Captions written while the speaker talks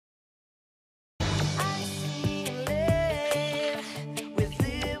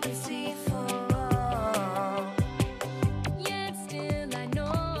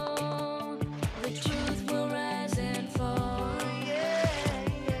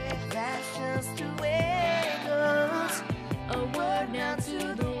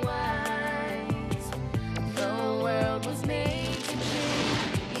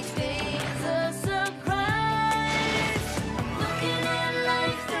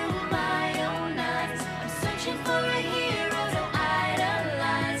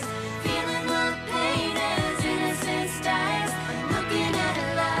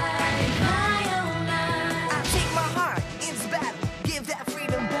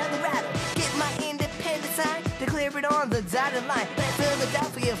dotted line. Let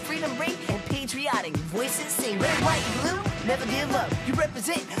Philadelphia freedom ring and patriotic voices sing. Red, white, blue, never give up. You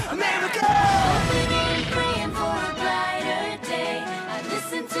represent America. Hoping and praying for a brighter day. I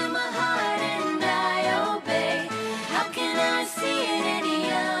listen to my heart and I obey. How can I see it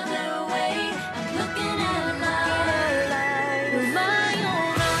any other way? I'm looking at life with my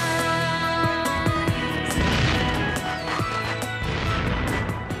own eyes.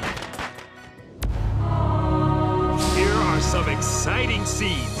 Here are some exciting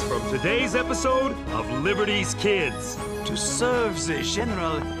scenes from today's episode of Liberty's Kids. To serve the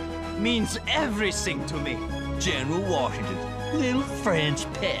general means everything to me. General Washington, little French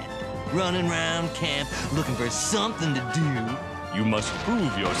pet, running around camp looking for something to do. You must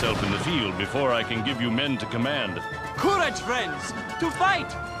prove yourself in the field before I can give you men to command. Courage, friends! To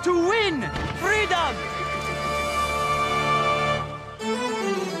fight! To win! Freedom!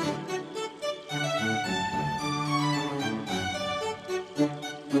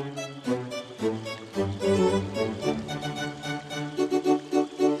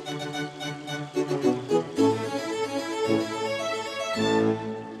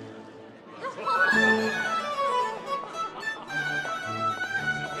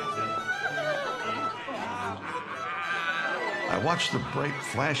 I watched the bright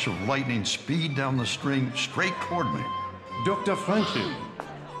flash of lightning speed down the string straight toward me. Dr. Franklin.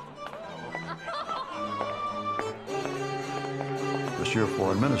 Monsieur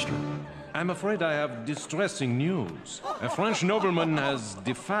Foreign Minister. I'm afraid I have distressing news. A French nobleman has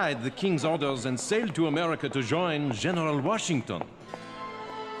defied the king's orders and sailed to America to join General Washington.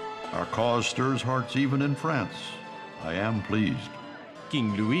 Our cause stirs hearts even in France. I am pleased.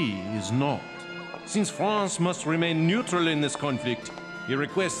 King Louis is not. Since France must remain neutral in this conflict, he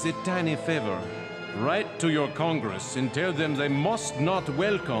requests a tiny favor. Write to your Congress and tell them they must not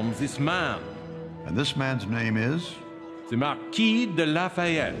welcome this man. And this man's name is? The Marquis de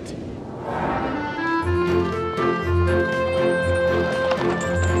Lafayette.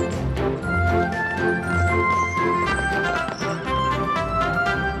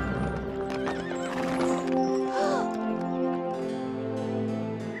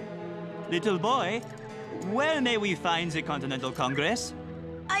 Little boy, where may we find the Continental Congress?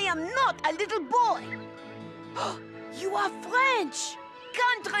 I am not a little boy. You are French,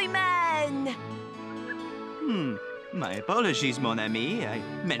 countryman. My apologies, mon ami. I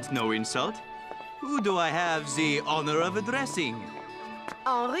meant no insult. Who do I have the honor of addressing?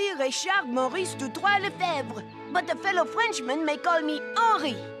 Henri Richard Maurice Dutrois Lefebvre, but the fellow Frenchmen may call me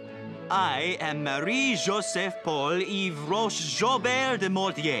Henri. I am Marie-Joseph Paul Yves Roche Jobert de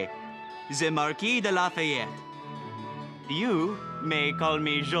Mortier, the Marquis de Lafayette. You may call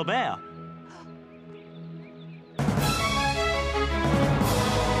me Jobert.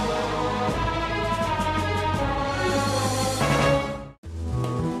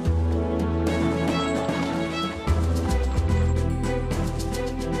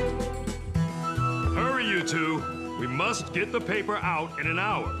 Hurry, you two. We must get the paper out in an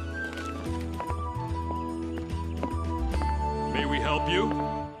hour. May we help you?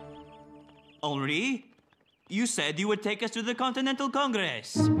 Henri, you said you would take us to the Continental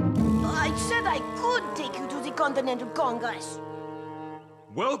Congress. I said I could take you to the Continental Congress.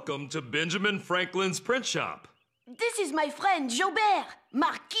 Welcome to Benjamin Franklin's print shop. This is my friend Jobert,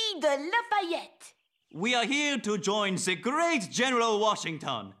 Marquis de Lafayette. We are here to join the great General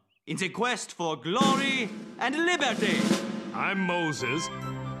Washington in the quest for glory and liberty. I'm Moses,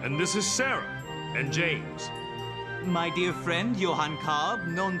 and this is Sarah and James. My dear friend Johann Kalb,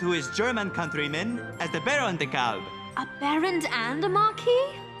 known to his German countrymen as the Baron de Kalb. A baron and a marquis?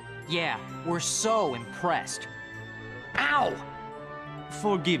 Yeah, we're so impressed. Ow!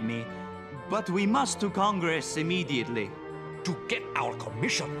 Forgive me, but we must to Congress immediately. To get our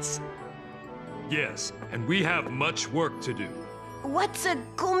commissions. Yes, and we have much work to do. What's a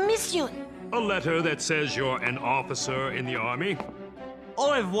commission? A letter that says you're an officer in the army.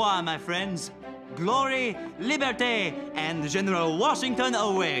 Au revoir, my friends. Glory, liberty, and General Washington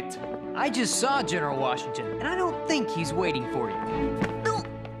await. I just saw General Washington, and I don't think he's waiting for you.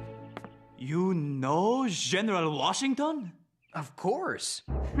 You know General Washington? Of course.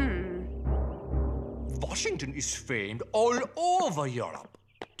 Washington is famed all over Europe.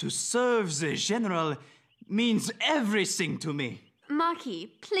 To serve the general means everything to me.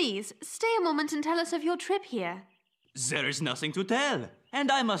 Marquis, please, stay a moment and tell us of your trip here. There is nothing to tell,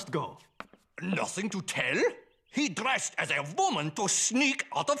 and I must go. Nothing to tell? He dressed as a woman to sneak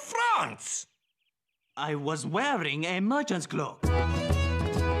out of France. I was wearing a merchant's cloak.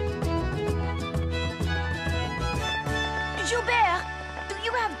 Joubert, do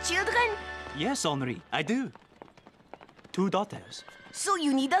you have children? Yes, Henri, I do. 2 daughters. So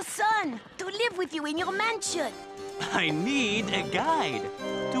you need a son to live with you in your mansion. I need a guide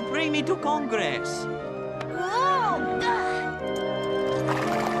to bring me to Congress. Whoa!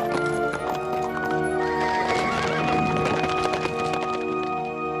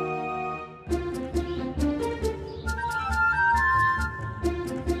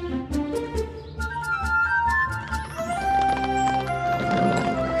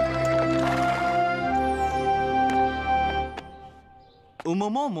 Un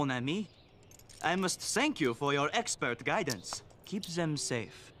moment, mon ami. I must thank you for your expert guidance. Keep them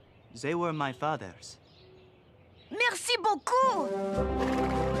safe. They were my father's. Merci beaucoup!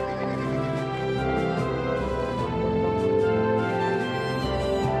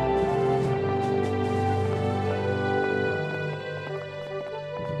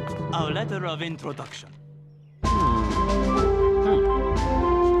 Our letter of introduction.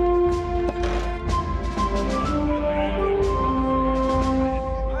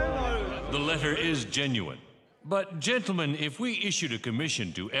 The letter is genuine. But, gentlemen, if we issued a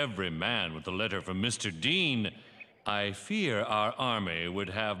commission to every man with a letter from Mr. Dean, I fear our army would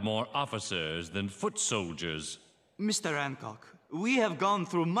have more officers than foot soldiers. Mr. Hancock, we have gone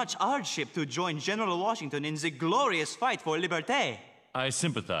through much hardship to join General Washington in the glorious fight for liberté. I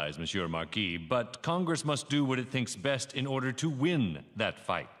sympathize, Monsieur Marquis, but Congress must do what it thinks best in order to win that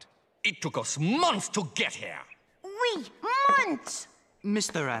fight. It took us months to get here. Oui, months!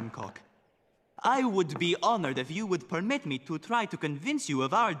 Mr. Hancock, I would be honored if you would permit me to try to convince you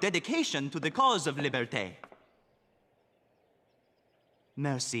of our dedication to the cause of liberté.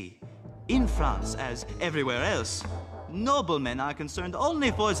 Merci. In France, as everywhere else, noblemen are concerned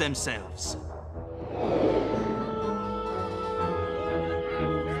only for themselves.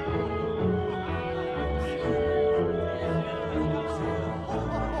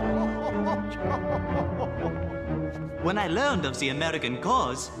 When I learned of the American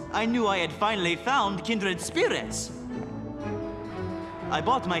cause, I knew I had finally found kindred spirits. I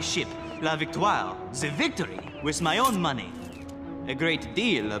bought my ship, La Victoire, the Victory, with my own money. A great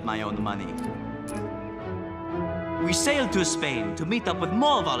deal of my own money. We sailed to Spain to meet up with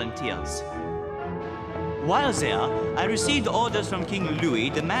more volunteers. While there, I received orders from King Louis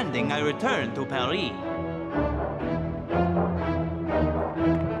demanding I return to Paris.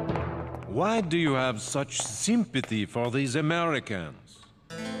 Why do you have such sympathy for these Americans?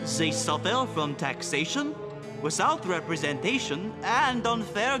 They suffer from taxation, without representation, and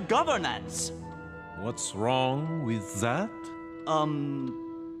unfair governance. What's wrong with that?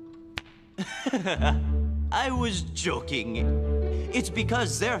 I was joking. It's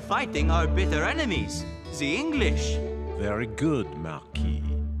because they're fighting our bitter enemies, the English. Very good, Marquis.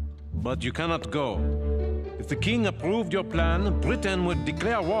 But you cannot go. If the king approved your plan, Britain would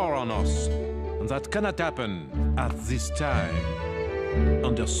declare war on us. And that cannot happen at this time.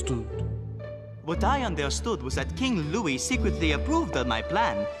 Understood? What I understood was that King Louis secretly approved of my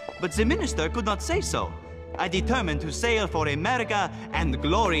plan, but the minister could not say so. I determined to sail for America and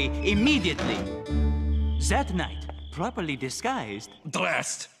glory immediately. That night, properly disguised,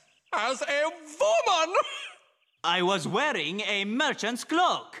 Dressed as a woman! I was wearing a merchant's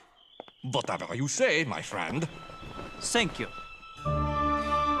cloak. Whatever you say, my friend. Thank you.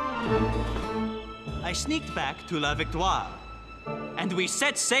 I sneaked back to La Victoire, and we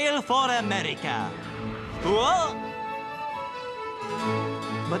set sail for America. Whoa!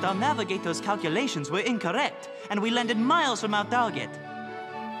 But our navigator's calculations were incorrect, and we landed miles from our target.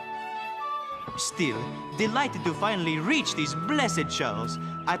 Still, delighted to finally reach these blessed shores,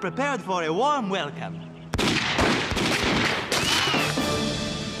 I prepared for a warm welcome.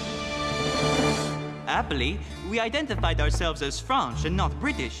 Happily, we identified ourselves as French and not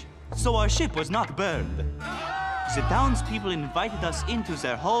British, so our ship was not burned. The townspeople invited us into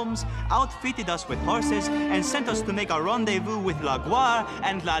their homes, outfitted us with horses, and sent us to make a rendezvous with La Gloire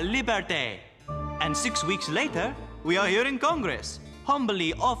and La Liberté. And 6 weeks later, we are here in Congress,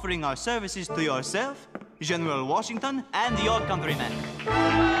 humbly offering our services to yourself, General Washington, and your countrymen.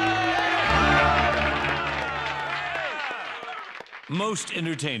 Most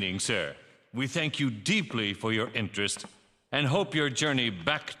entertaining, sir. We thank you deeply for your interest and hope your journey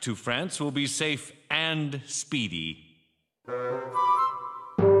back to France will be safe and speedy.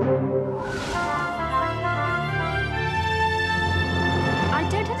 I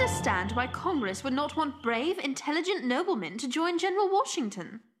don't understand why Congress would not want brave, intelligent noblemen to join General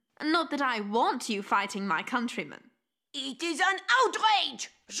Washington. Not that I want you fighting my countrymen. It is an outrage!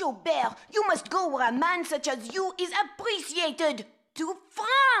 Jobert, you must go where a man such as you is appreciated. To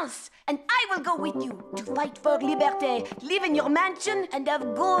France! And I will go with you to fight for liberté, live in your mansion, and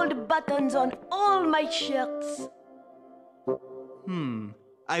have gold buttons on all my shirts.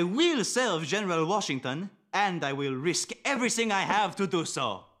 I will serve General Washington, and I will risk everything I have to do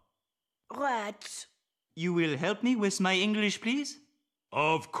so. Rats. You will help me with my English, please?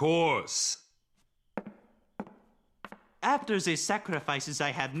 Of course. After the sacrifices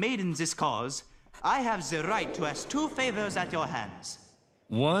I have made in this cause, I have the right to ask 2 favors at your hands.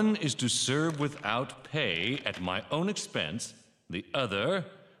 One is to serve without pay at my own expense. The other,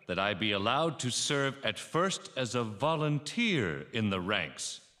 that I be allowed to serve at first as a volunteer in the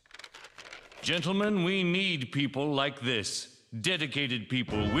ranks. Gentlemen, we need people like this. Dedicated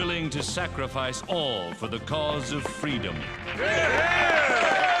people willing to sacrifice all for the cause of freedom.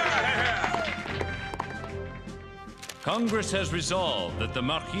 Congress has resolved that the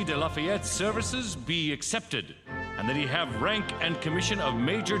Marquis de Lafayette's services be accepted, and that he have rank and commission of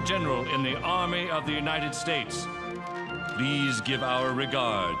Major General in the Army of the United States. Please give our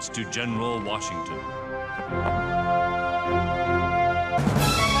regards to General Washington.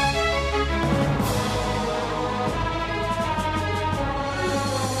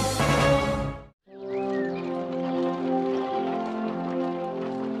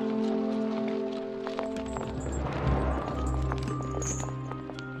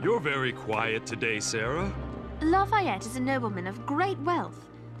 You're very quiet today, Sarah. Lafayette is a nobleman of great wealth.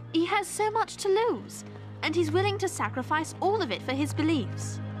 He has so much to lose, and he's willing to sacrifice all of it for his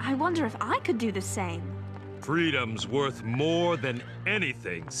beliefs. I wonder if I could do the same. Freedom's worth more than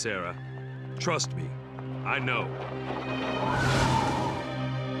anything, Sarah. Trust me, I know.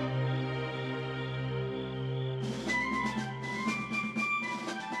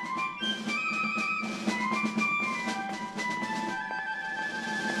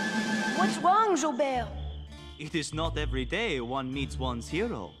 What's wrong, Jobert? It is not every day one meets one's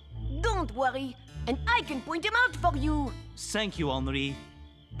hero. Don't worry, and I can point him out for you. Thank you, Henri.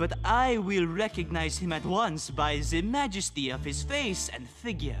 But I will recognize him at once by the majesty of his face and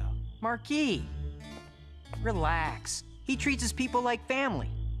figure. Marquis, relax. He treats his people like family.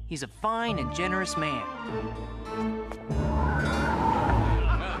 He's a fine and generous man.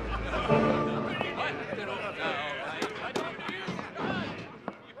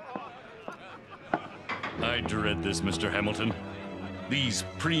 I dread this, Mr. Hamilton. These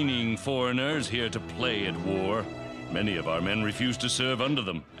preening foreigners here to play at war. Many of our men refuse to serve under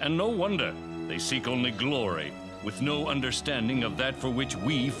them, and no wonder. They seek only glory, with no understanding of that for which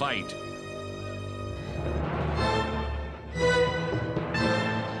we fight.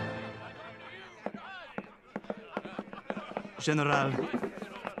 General,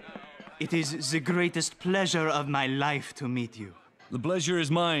 it is the greatest pleasure of my life to meet you. The pleasure is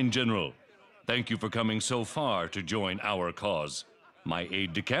mine, General. Thank you for coming so far to join our cause. My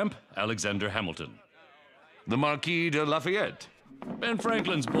aide-de-camp, Alexander Hamilton. The Marquis de Lafayette. Ben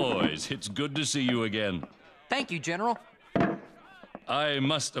Franklin's boys, it's good to see you again. Thank you, General. I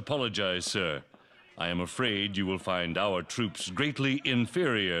must apologize, sir. I am afraid you will find our troops greatly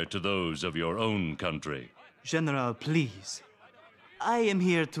inferior to those of your own country. General, please. I am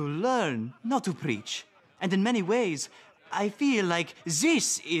here to learn, not to preach. And in many ways, I feel like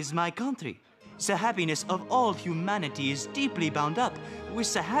this is my country. The happiness of all humanity is deeply bound up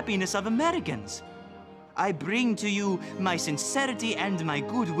with the happiness of Americans. I bring to you my sincerity and my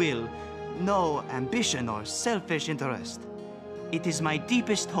goodwill, no ambition or selfish interest. It is my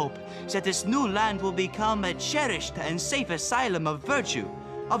deepest hope that this new land will become a cherished and safe asylum of virtue,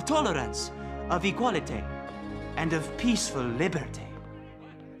 of tolerance, of equality, and of peaceful liberty.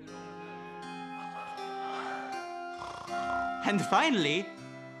 And finally,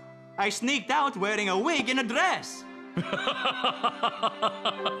 I sneaked out wearing a wig and a dress.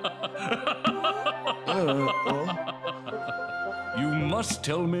 You must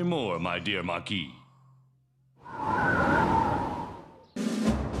tell me more, my dear Marquis.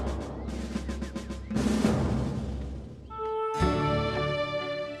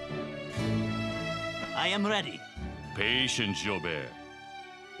 I am ready. Patience, Jobert.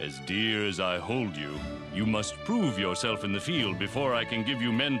 As dear as I hold you, you must prove yourself in the field before I can give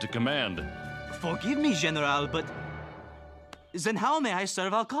you men to command. Forgive me, General, but then how may I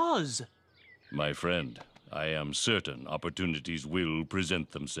serve our cause? My friend, I am certain opportunities will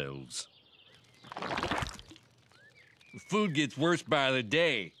present themselves. Food gets worse by the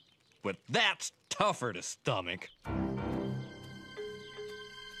day, but that's tougher to stomach.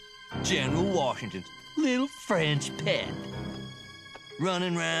 General Washington's little French pet.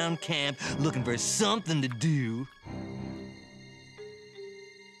 Running around camp looking for something to do.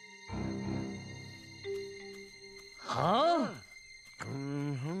 Huh?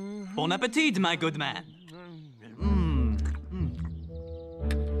 Bon appetit, my good man.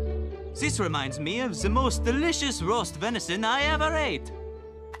 This reminds me of the most delicious roast venison I ever ate.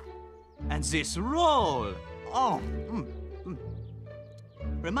 And this roll, oh,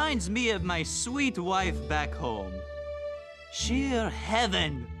 reminds me of my sweet wife back home. Sheer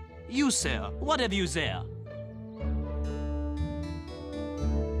heaven. You, sir, what have you there?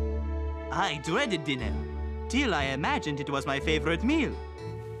 I dreaded dinner, till I imagined it was my favorite meal.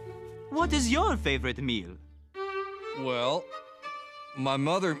 What is your favorite meal? Well, my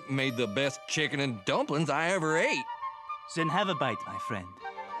mother made the best chicken and dumplings I ever ate. Then have a bite, my friend.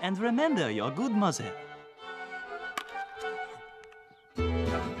 And remember your good mother.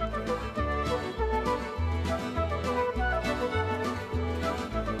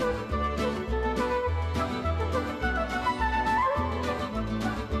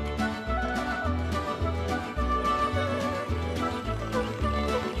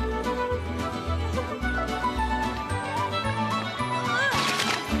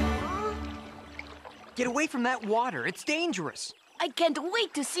 Get away from that water. It's dangerous. I can't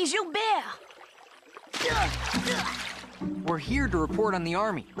wait to see Gilbert. We're here to report on the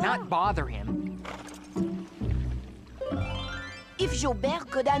army, not bother him. If Gilbert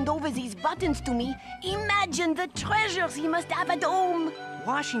could hand over these buttons to me, imagine the treasures he must have at home.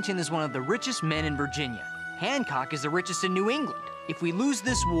 Washington is one of the richest men in Virginia. Hancock is the richest in New England. If we lose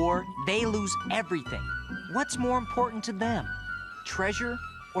this war, they lose everything. What's more important to them? Treasure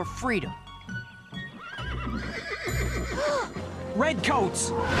or freedom?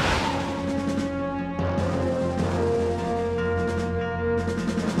 Redcoats!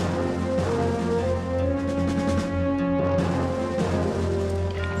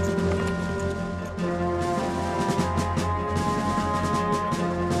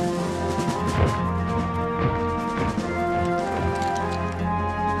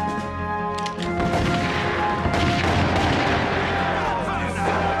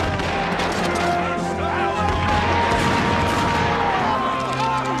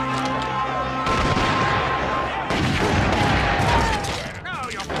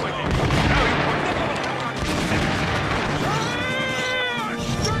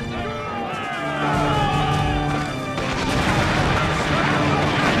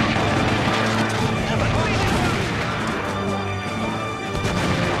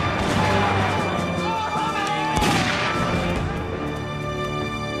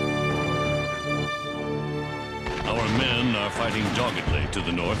 Doggedly to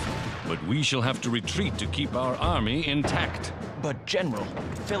the north, but we shall have to retreat to keep our army intact. But, General,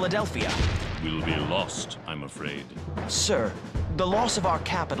 Philadelphia... We'll be lost, I'm afraid. Sir, the loss of our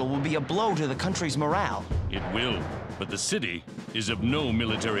capital will be a blow to the country's morale. It will, but the city is of no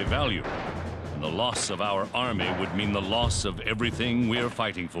military value. And the loss of our army would mean the loss of everything we're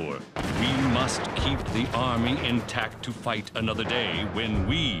fighting for. We must keep the army intact to fight another day when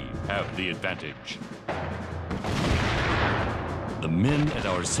we have the advantage. The men at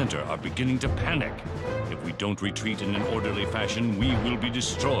our center are beginning to panic. If we don't retreat in an orderly fashion, we will be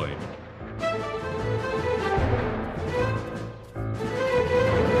destroyed.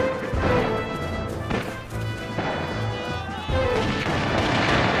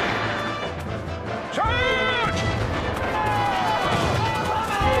 Charge!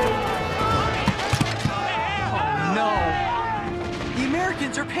 Oh, no. The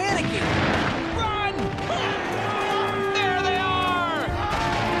Americans are panicking.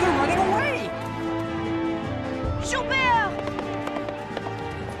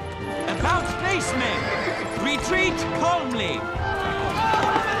 About face, men! Retreat calmly!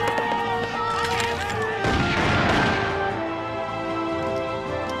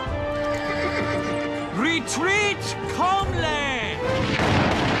 Retreat calmly!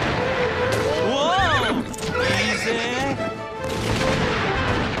 Whoa! Easy!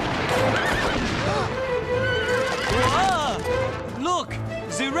 Whoa! Look!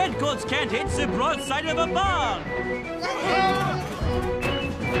 The redcoats can't hit the broadside of a barn!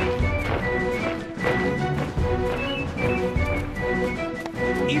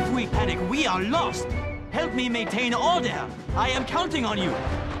 If we panic, we are lost. Help me maintain order. I am counting on you.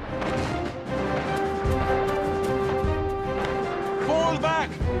 Fall back.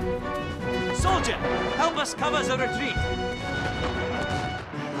 Soldier, help us cover the retreat.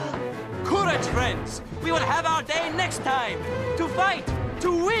 Courage, friends. We will have our day next time. To fight,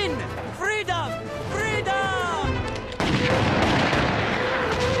 to win. Freedom, freedom.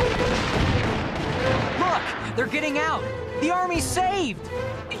 Look, they're getting out. The army's saved!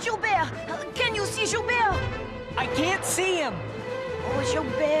 Gilbert! Can you see Gilbert? I can't see him! Oh,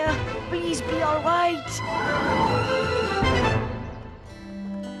 Gilbert, please be all right.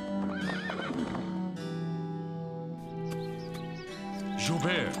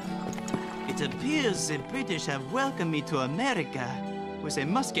 Gilbert, It appears the British have welcomed me to America with a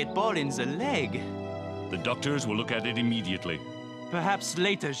musket ball in the leg. The doctors will look at it immediately. Perhaps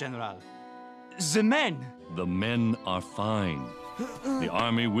later, General. The men! The men are fine. The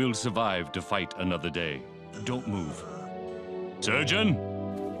army will survive to fight another day. Don't move. Surgeon!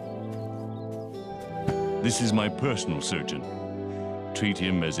 This is my personal surgeon. Treat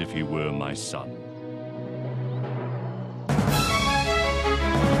him as if he were my son.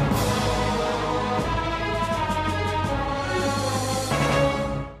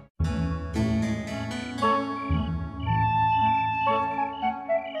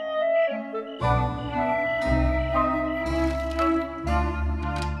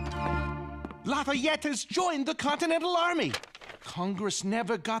 Lafayette has joined the Continental Army. Congress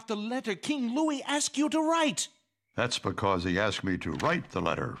never got the letter King Louis asked you to write. That's because he asked me to write the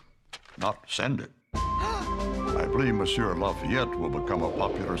letter, not send it. I believe Monsieur Lafayette will become a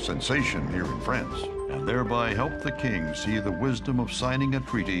popular sensation here in France, and thereby help the king see the wisdom of signing a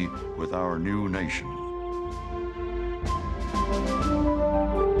treaty with our new nation.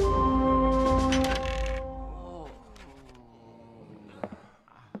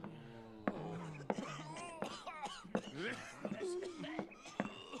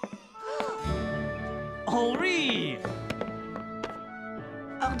 Henri!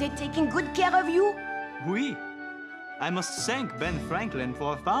 Are they taking good care of you? Oui. I must thank Ben Franklin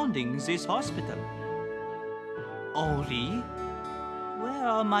for founding this hospital. Henri? Where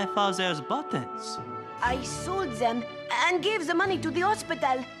are my father's buttons? I sold them and gave the money to the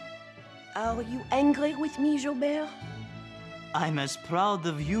hospital. Are you angry with me, Jobert? I'm as proud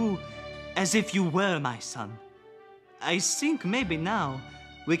of you as if you were my son. I think maybe now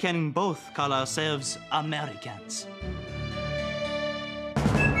we can both call ourselves Americans.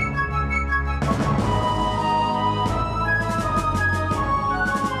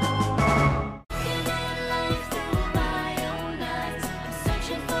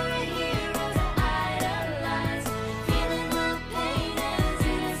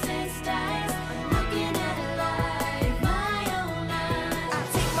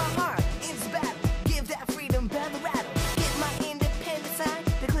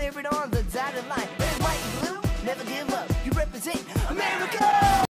 On the dotted line.